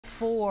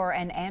4,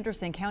 an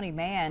Anderson County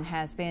man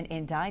has been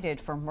indicted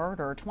for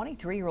murder.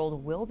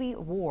 23-year-old Wilby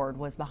Ward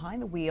was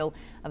behind the wheel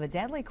of a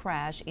deadly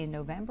crash in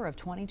November of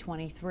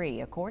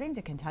 2023. According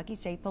to Kentucky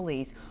State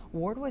Police,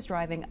 Ward was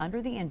driving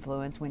under the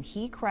influence when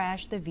he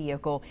crashed the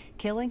vehicle,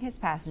 killing his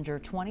passenger,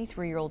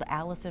 23-year-old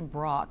Allison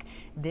Brock.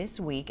 This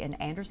week, an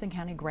Anderson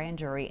County grand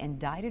jury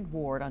indicted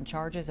Ward on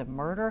charges of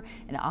murder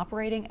and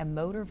operating a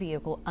motor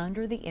vehicle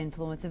under the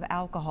influence of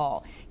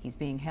alcohol. He's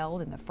being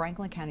held in the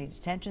Franklin County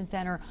Detention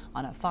Center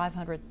on a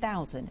 $500,000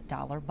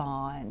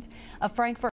 bond. A Frankfort